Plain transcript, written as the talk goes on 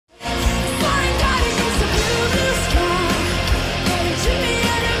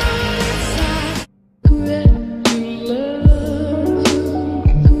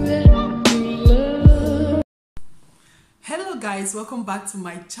guys, welcome back to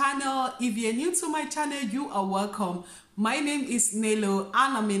my channel. If you're new to my channel, you are welcome. My name is Nelo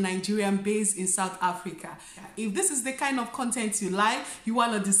and I'm a Nigerian based in South Africa. If this is the kind of content you like, you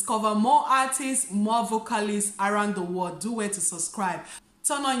want to discover more artists, more vocalists around the world, do where to subscribe.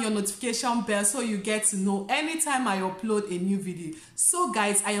 Turn on your notification bell so you get to know anytime I upload a new video. So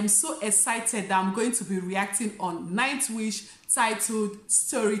guys, I am so excited that I'm going to be reacting on Nightwish titled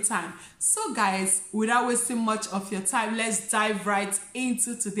Storytime. So guys, without wasting much of your time, let's dive right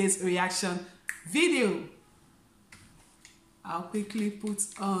into today's reaction video. I'll quickly put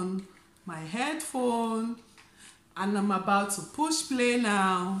on my headphone and I'm about to push play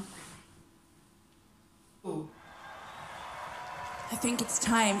now. Oh. I think it's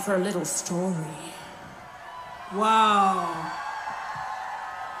time for a little story. Wow.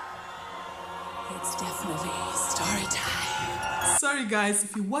 It's definitely story time. Sorry guys,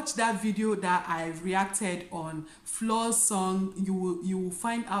 if you watch that video that I reacted on Flo's song, you will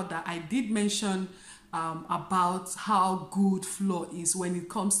find out that I did mention about how good Flo is when it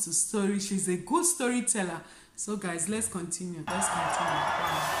comes to story. She's a good storyteller. So guys, let's continue.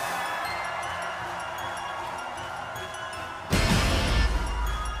 Wow.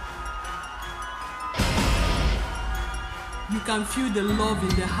 You can feel the love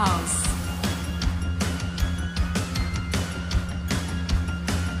in the house.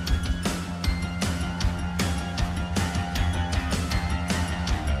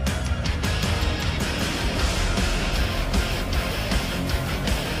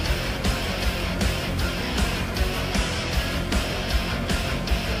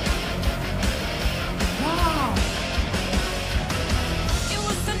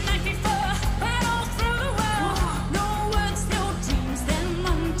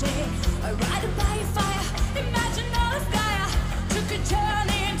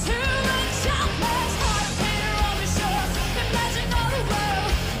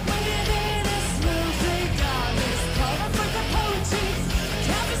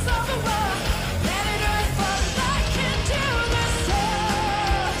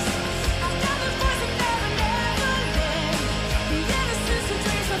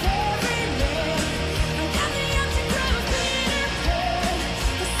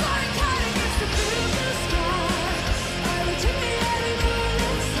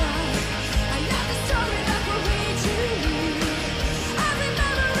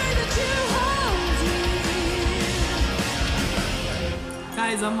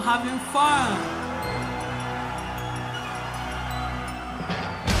 Guys, I'm having fun.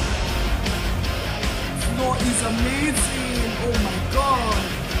 Flo is amazing. Oh my god.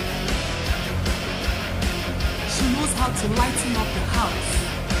 She knows how to lighten up the house.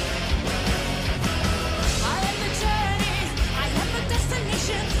 I am the journey, I am the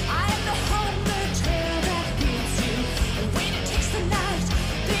destination, I am the home, the trail that leads you. And when it takes the night,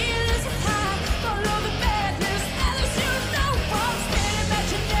 the elusive high, follow the madness, as you know I'm still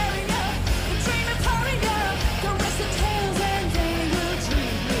imaginary up, the dream of hurry up, the rest of tales and they will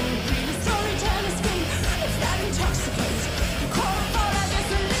dream. Read a storyteller's fate, if that intoxicates, the core of all that is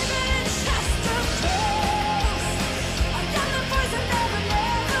the living chest of tales. I got the voice I never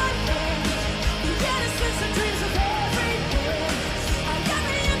named, the innocence and dreams of every day. I got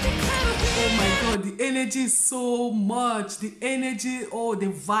the empty clarity. Oh my god, the energy is so much. The energy, oh, the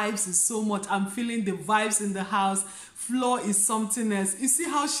vibes is so much. I'm feeling the vibes in the house. Flo is something else. You see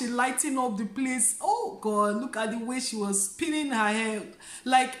how she lighting up the place? Oh god, look at the way she was spinning her hair.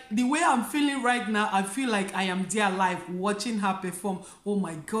 Like the way I'm feeling right now, I feel like I am there live watching her perform. Oh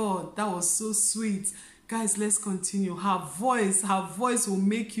my god, that was so sweet. Guys, let's continue. Her voice will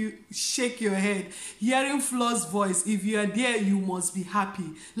make you shake your head. Hearing Flo's voice, if you are there, you must be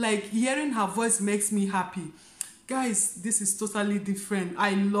happy. Like hearing her voice makes me happy. Guys, this is totally different.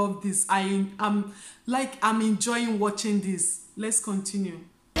 I love this. I'm enjoying watching this. Let's continue.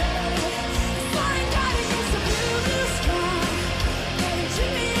 See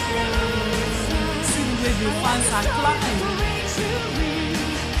the way the fans are clapping.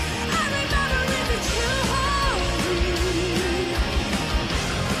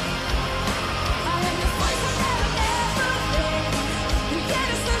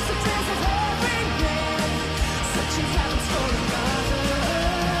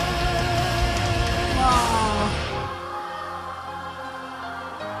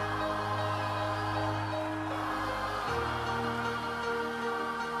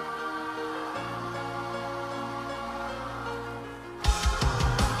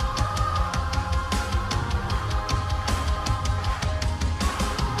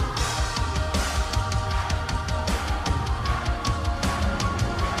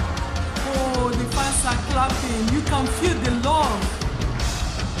 are clapping. You can feel the love.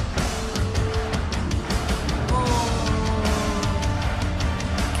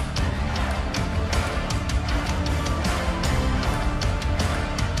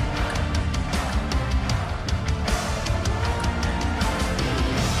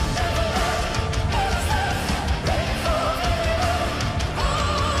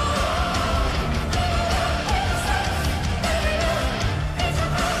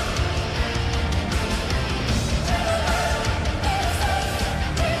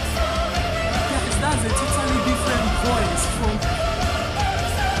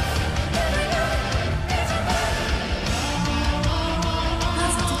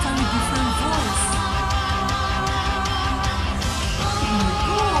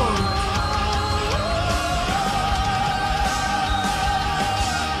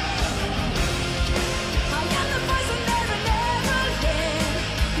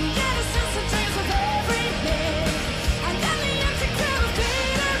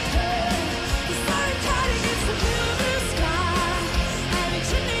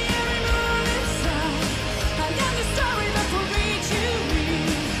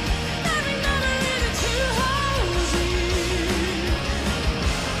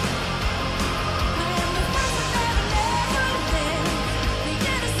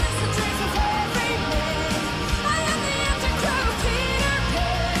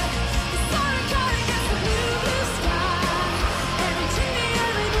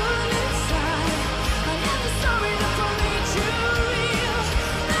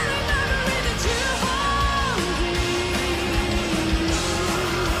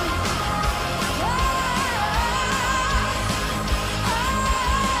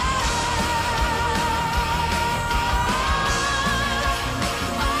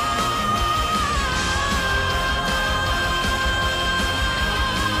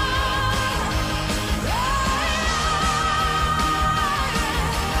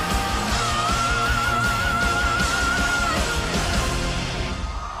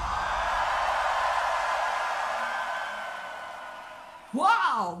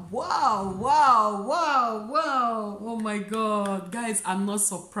 guys, I'm not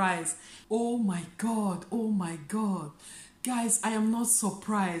surprised. Oh my god, oh my god, guys, I am not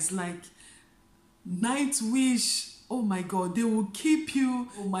surprised. Like, Nightwish, oh my god, they will keep you.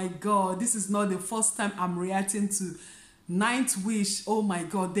 Oh my god, this is not the first time I'm reacting to Nightwish. Oh my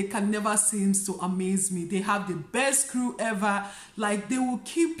god, they can never seem to amaze me. They have the best crew ever. Like, they will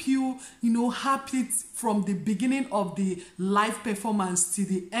keep you, you know, happy from the beginning of the live performance to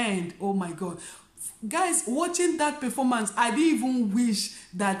the end. Oh my god, guys, watching that performance, I didn't even wish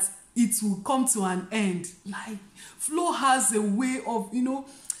that it will come to an end. Like, Flo has a way of, you know,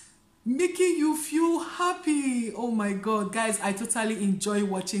 making you feel happy. Oh my god, guys, I totally enjoy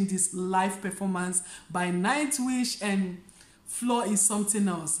watching this live performance by Nightwish, and Flo is something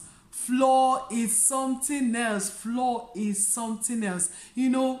else. Flo is something else. Flo is something else. You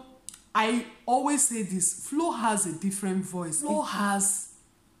know, I always say this, Flo has a different voice. Flo has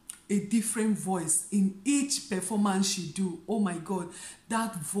a different voice in each performance she do. Oh my god,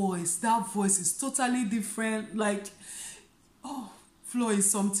 that voice is totally different. Like, oh, Flo is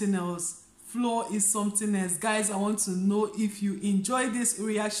something else. Flo is something else. Guys, I want to know if you enjoyed this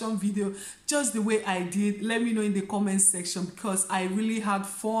reaction video just the way I did. Let me know in the comment section, because I really had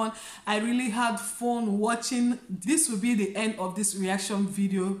fun. I really had fun watching. This will be the end of this reaction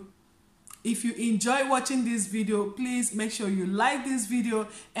video. If you enjoy watching this video, please make sure you like this video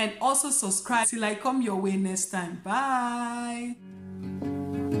and also subscribe till I come your way next time. Bye.